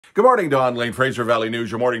Good morning, Don Lane, Fraser Valley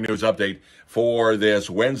News, your morning news update for this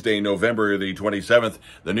Wednesday, November the 27th.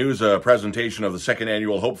 The news presentation of the second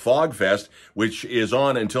annual Hope Fog Fest, which is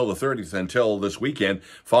on until the 30th, until this weekend.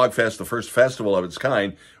 Fog Fest, the first festival of its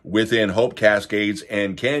kind within Hope, Cascades,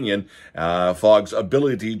 and Canyon. Fog's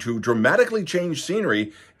ability to dramatically change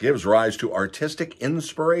scenery gives rise to artistic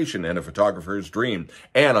inspiration and a photographer's dream.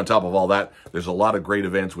 And on top of all that, there's a lot of great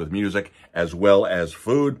events with music as well as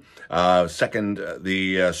food.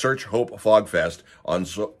 Search Hope Fog Fest on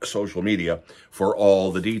social media for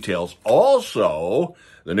all the details. Also,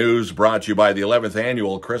 the news brought to you by the 11th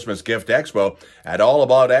Annual Christmas Gift Expo at All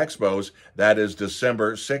About Expos. That is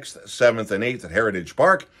December 6th, 7th, and 8th at Heritage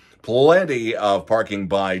Park. Plenty of parking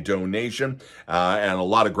by donation and a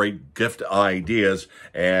lot of great gift ideas.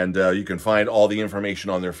 And you can find all the information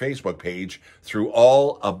on their Facebook page through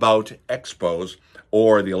All About Expos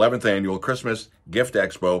or the 11th Annual Christmas Gift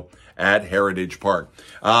Expo at Heritage Park.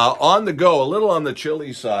 On the go, a little on the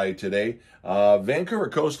chilly side today, Vancouver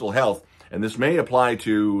Coastal Health, and this may apply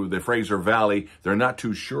to the Fraser Valley, they're not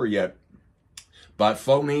too sure yet, but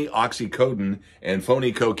phony oxycodone and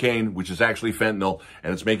phony cocaine, which is actually fentanyl,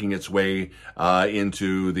 and it's making its way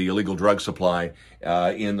into the illegal drug supply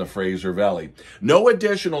in the Fraser Valley. No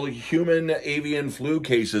additional human avian flu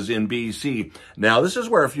cases in BC. Now, this is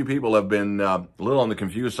where a few people have been a little on the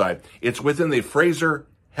confused side. It's within the Fraser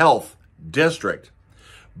Health District,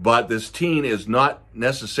 but this teen is not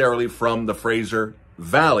necessarily from the Fraser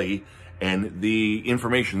Valley, and the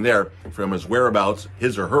information there from his whereabouts,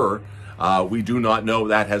 his or her, we do not know.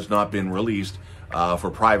 That has not been released for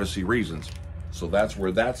privacy reasons. So that's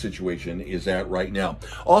where that situation is at right now.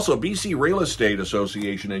 Also, BC Real Estate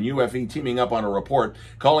Association and UFE teaming up on a report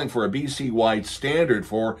calling for a BC-wide standard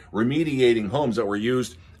for remediating homes that were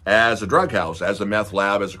used as a drug house, as a meth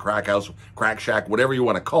lab, as a crack house, crack shack, whatever you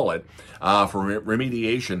want to call it, for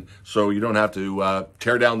remediation, so you don't have to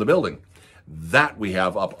tear down the building. That we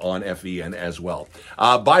have up on FVN as well.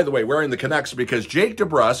 By the way, we're in the Canucks because Jake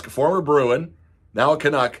DeBrusk, former Bruin, now a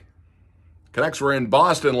Canuck. Canucks were in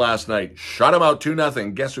Boston last night. Shut him out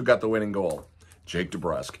 2-0. Guess who got the winning goal? Jake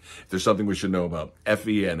DeBrusk. If there's something we should know about,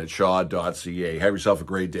 FVN at shaw.ca. Have yourself a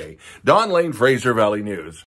great day. Don Lane, Fraser Valley News.